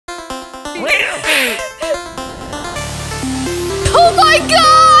Oh my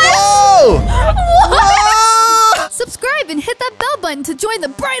gosh! Oh! What? Subscribe and hit that bell button to join the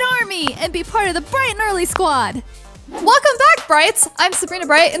Bright Army and be part of the Bright and Early Squad. Welcome back, Brights! I'm Sabrina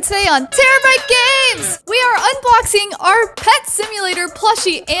Bright, and today on Terabritegames, we are unboxing our Pet Simulator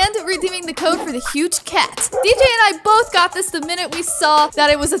plushie and redeeming the code for the huge cat. DJ and I both got this the minute we saw that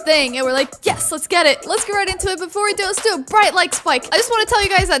it was a thing, and we're like, yes, let's get it. Let's get right into it. Before we do, let's do a Bright like Spike. I just want to tell you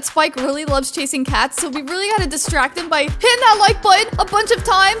guys that Spike really loves chasing cats, so we really got to distract him by hitting that like button a bunch of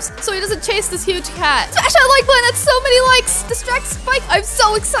times so he doesn't chase this huge cat. Smash that like button, that's so many likes. Distract Spike. I'm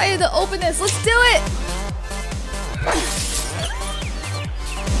so excited to open this. Let's do it.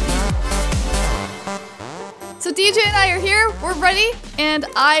 So DJ and I are here, we're ready, and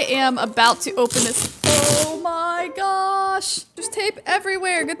I am about to open this. Oh my gosh, there's tape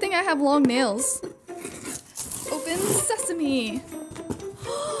everywhere. Good thing I have long nails. Open sesame.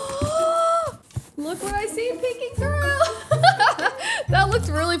 Look what I see peeking through. That looked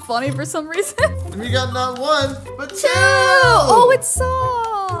really funny for some reason. We got not one, but two. Oh, it's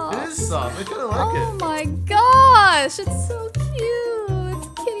soft. It is soft. I kind of like Oh my gosh, it's so cute. It's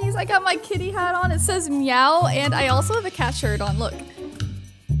kitties. I got my kitty hat on. It says meow, and I also have a cat shirt on. Look.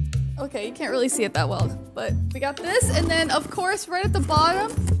 Okay, you can't really see it that well, but we got this, and then of course, right at the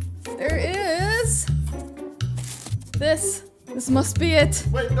bottom, there is this. This must be it.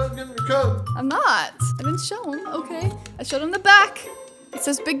 Wait, don't give me your code. I'm not. I didn't show him. Okay. I showed him the back. It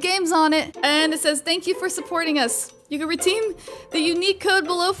says big games on it. And it says, thank you for supporting us. You can redeem the unique code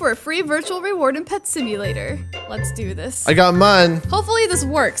below for a free virtual reward in Pet Simulator. Let's do this. I got mine. Hopefully this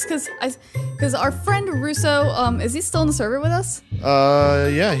works, because our friend Russo, is he still in the server with us?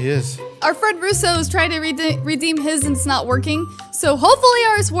 Yeah, he is. Our friend Russo is trying to redeem his and it's not working. So hopefully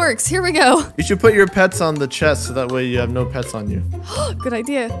ours works. Here we go. You should put your pets on the chest so that way you have no pets on you. Good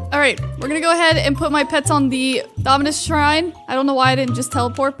idea. All right, we're gonna go ahead and put my pets on the Dominus shrine. I don't know why I didn't just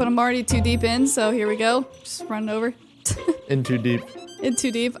teleport, but I'm already too deep in, so here we go. Just run over. In too deep. In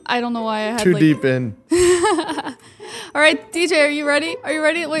too deep. I don't know why I had Too deep in. All right, DJ, are you ready? Are you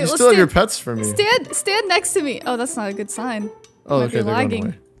ready? Wait, You let's still have your pets for me. Stand next to me. Oh, that's not a good sign. Oh, Might okay, be they're lagging.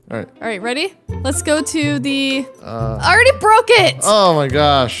 going away. All right. All right, ready? Let's go to the... I already broke it! Oh my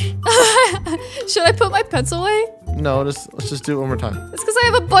gosh. Should I put my pets away? No, let's just do it one more time. It's because I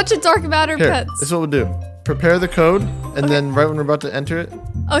have a bunch of dark matter Here, pets. this is what we'll do. Prepare the code, and then right when we're about to enter it,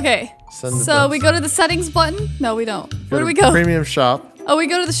 Okay, send the so pets. we go to the settings button? No, we don't. Where do we go? Premium shop. Oh, we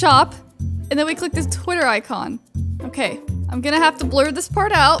go to the shop, and then we click this Twitter icon. Okay, I'm gonna have to blur this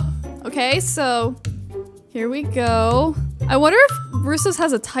part out. Okay, so here we go. I wonder if Russo's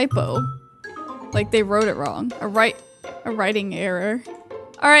has a typo. Like they wrote it wrong. A writing error.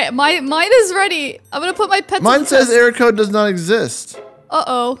 All right, mine is ready. I'm gonna put my pets. Mine says error code does not exist.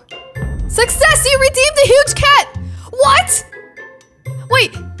 Uh-oh. Success! You redeemed the huge cat! What?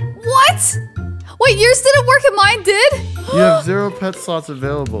 Wait, what? Wait, yours didn't work and mine did? You have 0 pet slots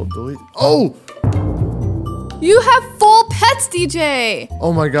available. Delete. Oh! You have full pets, DJ!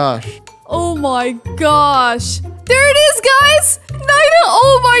 Oh my gosh. Oh my gosh. There it is, guys!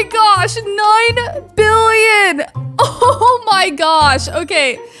 Oh my gosh, 9 billion! Oh my gosh.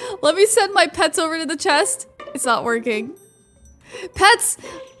 Okay, let me send my pets over to the chest. It's not working. Pets,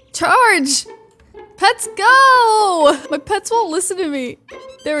 charge! Pets, go! My pets won't listen to me.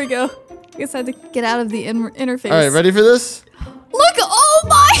 There we go. I guess I had to get out of the interface. All right, ready for this? Look! Oh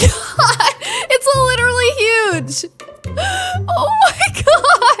my god! It's literally huge! Oh my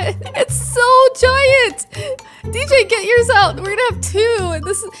god! It's so giant! DJ, get yours out. We're gonna have 2.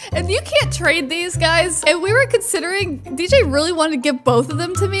 And you can't trade these, guys. And we were considering, DJ really wanted to give both of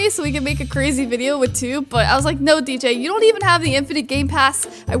them to me so we could make a crazy video with 2, but I was like, no, DJ, you don't even have the infinite game pass.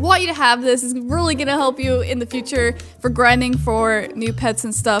 I want you to have this. It's really gonna help you in the future for grinding for new pets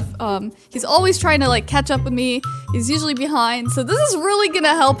and stuff. He's always trying to like catch up with me. He's usually behind. So this is really gonna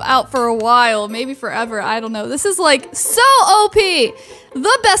help out for a while, maybe forever. I don't know. This is like so OP.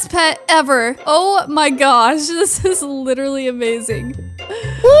 The best pet ever. Oh my gosh, this is literally amazing.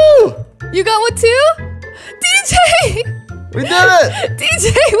 Woo! You got one too? DJ! We did it!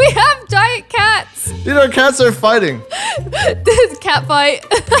 DJ, we have giant cats. Dude, our cats are fighting. Cat fight.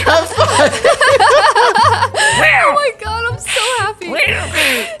 Cat fight! Oh my god, I'm so happy.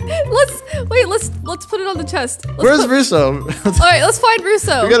 Let's put it on the chest. Where's Russo? Alright, let's find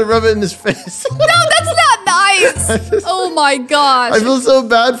Russo. We gotta rub it in his face. No, that's not nice! Oh my gosh. I feel so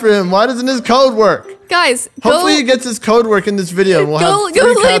bad for him. Why doesn't his code work? Guys, hopefully he gets his code work in this video and we'll have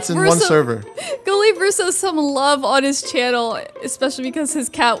 3 cats in one server. Go leave Russo some love on his channel, especially because his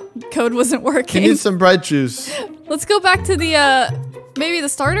cat code wasn't working. He needs some bright juice. Let's go back to the, maybe the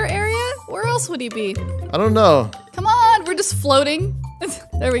starter area? Where else would he be? I don't know. Come on, we're just floating.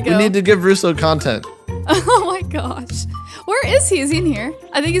 There we go. We need to give Russo content. Oh my gosh. Where is he? Is he in here?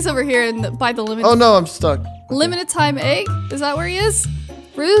 I think he's over here by the limit. Oh no, I'm stuck. Limited time egg? Is that where he is?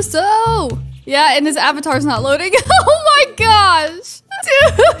 Russo! Yeah, and his avatar's not loading. Oh my gosh!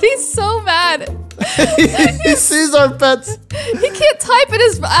 Dude, he's so mad. He sees our pets. He can't type and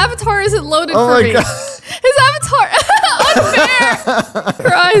his avatar isn't loaded Oh for my me. God. His avatar, unfair.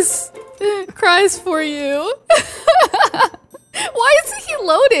 Cries for you. Why isn't he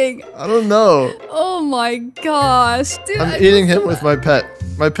loading? I don't know. Oh my gosh. Dude, I'm eating him with my pet.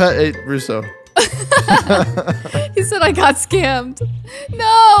 My pet ate Russo. He said I got scammed.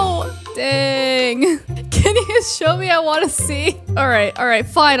 No. Dang. Can you show me? I want to see. All right,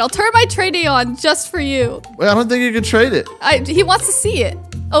 fine. I'll turn my trading on just for you. Wait, I don't think you can trade it. He wants to see it.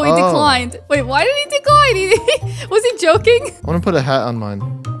 Oh, he declined. Wait, why did he decline? Was he joking? I want to put a hat on mine.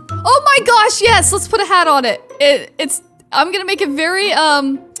 Oh my gosh, yes. Let's put a hat on it. I'm going to make it very,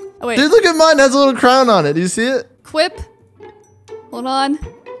 oh wait. Dude, look at mine. It has a little crown on it. Do you see it? Quip. Hold on.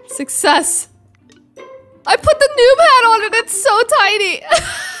 Success. I put the noob hat on it. It's so tiny.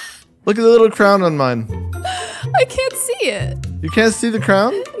 Look at the little crown on mine. I can't see it. You can't see the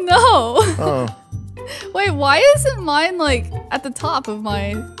crown? No. Oh. Wait, why isn't mine like at the top of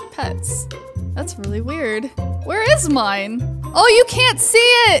my pets? That's really weird. Where is mine? Oh, you can't see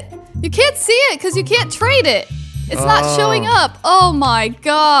it. You can't see it because you can't trade it. It's not showing up. Oh my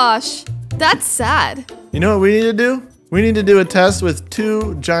gosh. That's sad. You know what we need to do? We need to do a test with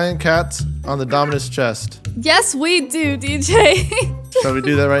 2 giant cats on the Dominus chest. Yes, we do, DJ. Shall we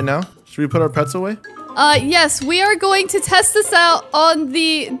do that right now? Should we put our pets away? Yes, we are going to test this out on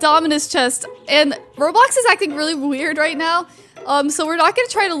the Dominus chest. And Roblox is acting really weird right now. So we're not going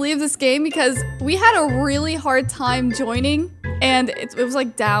to try to leave this game because we had a really hard time joining and it was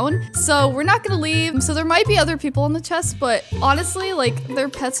like down. So we're not going to leave. So there might be other people on the chest, but honestly, like their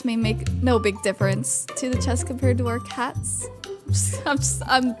pets may make no big difference to the chest compared to our cats.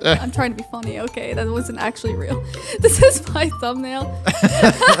 I'm trying to be funny. Okay, that wasn't actually real. This is my thumbnail.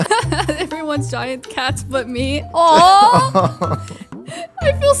 Everyone's giant cats but me. Aww.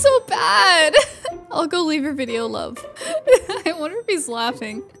 I feel so bad. I'll go leave your video, love. I wonder if he's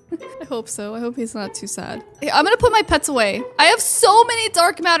laughing. I hope so. I hope he's not too sad. Okay, I'm gonna put my pets away. I have so many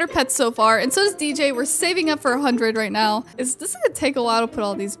dark matter pets so far, and so does DJ. We're saving up for 100 right now. This is gonna take a while to put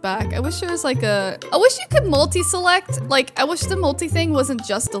all these back. I wish there was like I wish you could multi-select. Like, I wish the multi thing wasn't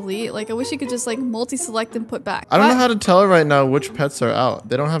just delete. Like, I wish you could just like multi-select and put back. I don't know how to tell right now which pets are out.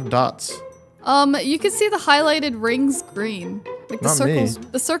 They don't have dots. You can see the highlighted rings green. Like the Not circles. me.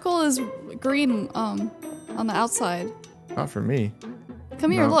 The circle is green on the outside. Not for me. Come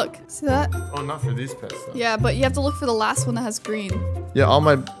here, look. See that? Oh, not for these pets though. Yeah, but you have to look for the last one that has green. Yeah,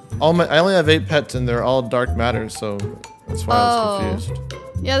 I only have 8 pets and they're all dark matter, so that's why I was confused.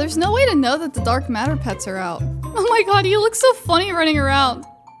 Yeah, there's no way to know that the dark matter pets are out. Oh my god, you look so funny running around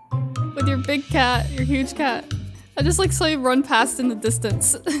with your big cat, your huge cat. I just like saw you run past in the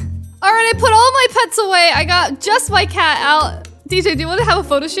distance. Alright, I put all my pets away. I got just my cat out. DJ, do you want to have a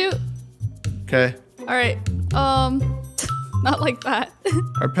photo shoot? Okay. Alright, not like that.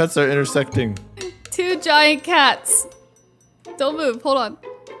 Our pets are intersecting. 2 giant cats. Don't move, hold on.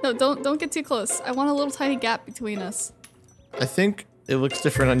 No, don't get too close. I want a little tiny gap between us. I think it looks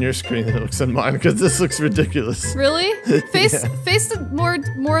different on your screen than it looks on mine because this looks ridiculous. Really? Face Yeah.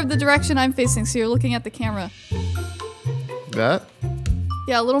 more of the direction I'm facing so you're looking at the camera. That?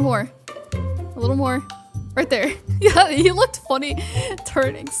 Yeah, a little more. A little more. Right there. Yeah, you looked funny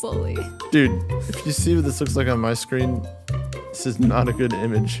turning slowly. Dude, if you see what this looks like on my screen, this is not a good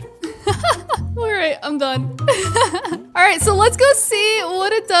image. Alright, I'm done. Alright, so let's go see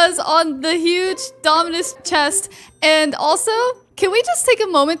what it does on the huge Dominus chest. And also, can we just take a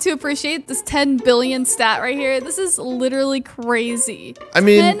moment to appreciate this 10 billion stat right here? This is literally crazy. I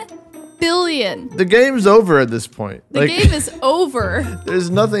mean, 10 billion. the game's over at this point. The game is over. There's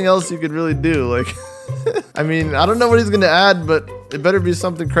nothing else you could really do. Like, I mean, I don't know what he's gonna add, but it better be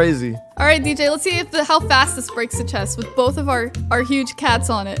something crazy. All right, DJ, let's see if how fast this breaks the chest with both of our huge cats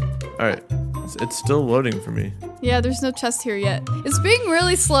on it. All right, it's still loading for me. Yeah, there's no chest here yet. It's being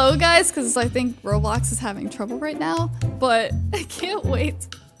really slow, guys, because I think Roblox is having trouble right now, but I can't wait.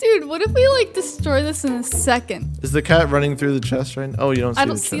 Dude, what if we like destroy this in a second? Is the cat running through the chest right now? Oh, you don't see I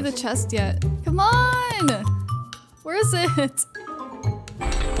don't see the chest yet. Come on! Where is it?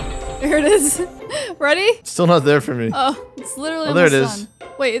 Here it is. Ready? It's still not there for me. Oh, it's literally Oh, there it almost is. done.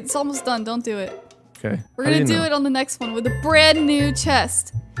 Wait, it's almost done. Don't do it. Okay. We're How gonna you do know? it on the next one with a brand new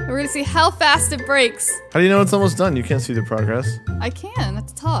chest. And we're gonna see how fast it breaks. How do you know it's almost done? You can't see the progress. I can at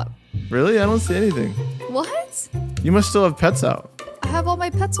the top. Really? I don't see anything. What? You must still have pets out. I have all my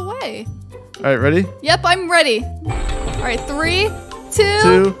pets away. All right, ready? Yep, I'm ready. All right, 3, 2,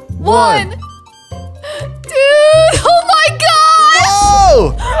 2, 1. Dude, oh my gosh!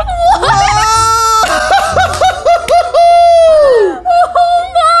 Whoa! Oh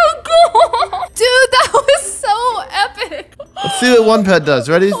my god! Dude, that was so epic. Let's see what one pet does.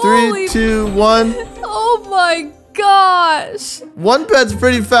 Ready? Holy 3, 2, 1. Oh my gosh. One pet's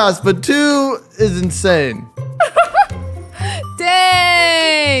pretty fast, but 2 is insane.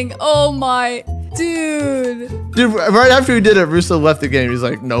 Dang. Oh my. Dude. Dude, right after he did it, Russo left the game. He's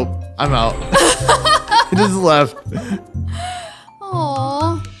like, nope, I'm out. He just left.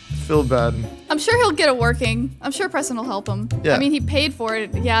 Aww. Feel bad. I'm sure he'll get it working. I'm sure Preston will help him. Yeah. I mean, he paid for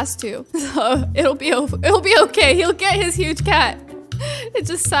it. He has to. So it'll be okay. He'll get his huge cat. It's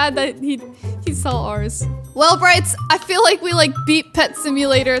just sad that he saw ours. Well, Brights, I feel like we like beat Pet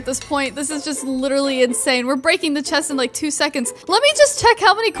Simulator at this point. This is just literally insane. We're breaking the chest in like 2 seconds. Let me just check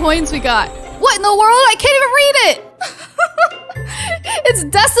how many coins we got. What in the world? I can't even read it. It's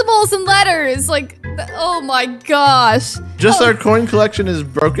decimals and letters. Like, oh my gosh. Just our coin collection is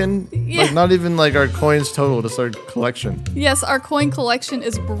broken. Yeah. Like not even like our coins total, just our collection. Yes, our coin collection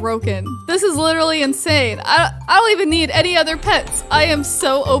is broken. This is literally insane. I don't even need any other pets. I am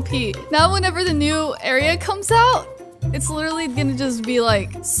so OP. Now whenever the new area comes out, it's literally gonna just be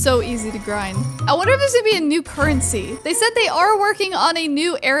like so easy to grind. I wonder if there's gonna be a new currency. They said they are working on a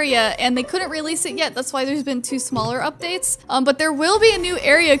new area and they couldn't release it yet. That's why there's been 2 smaller updates. But there will be a new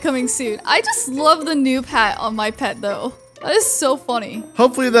area coming soon. I just love the new pat on my pet though. That is so funny.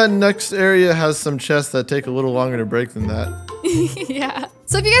 Hopefully that next area has some chests that take a little longer to break than that. Yeah.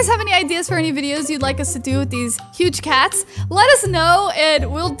 So if you guys have any ideas for any videos you'd like us to do with these huge cats, let us know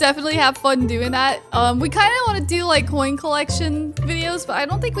and we'll definitely have fun doing that. We kind of want to do like coin collection videos, but I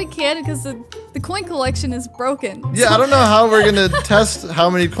don't think we can because the coin collection is broken. Yeah, I don't know how we're gonna test how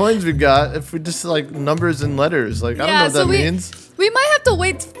many coins we got if we just like numbers and letters. Like I don't know what that means. We might have to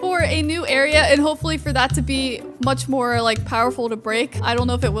wait for a new area and hopefully for that to be much more like powerful to break. I don't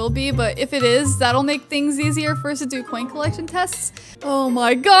know if it will be, but if it is, that'll make things easier for us to do coin collection tests. Oh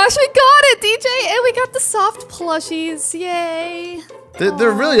my gosh, we got it, DJ! And we got the soft plushies, yay! They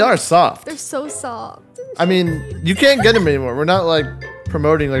really are soft. They're so soft. I mean, you can't get them anymore. We're not like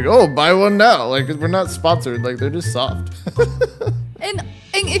promoting like, oh, buy one now. Like we're not sponsored. Like they're just soft. And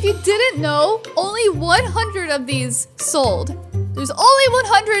if you didn't know, only 100 of these sold. There's only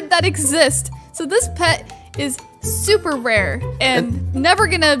 100 that exist. So this pet is super rare and never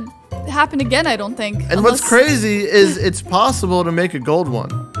gonna happen again, I don't think. And what's crazy is it's possible to make a gold one.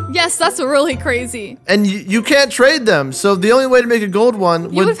 Yes, that's really crazy. And you can't trade them. So the only way to make a gold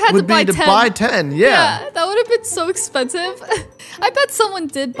one would be to buy 10. Yeah, that would have been so expensive. I bet someone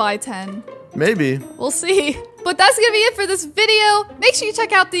did buy 10. Maybe. We'll see. But that's gonna be it for this video. Make sure you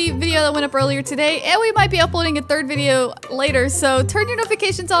check out the video that went up earlier today, and we might be uploading a 3rd video later, so turn your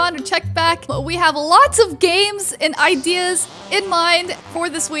notifications on or check back. We have lots of games and ideas in mind for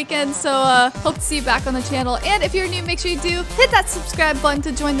this weekend, so hope to see you back on the channel. And if you're new, make sure you do hit that subscribe button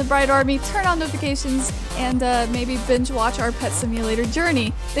to join the Bright Army, turn on notifications, and maybe binge watch our Pet Simulator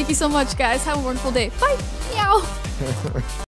journey. Thank you so much, guys. Have a wonderful day. Bye. Meow.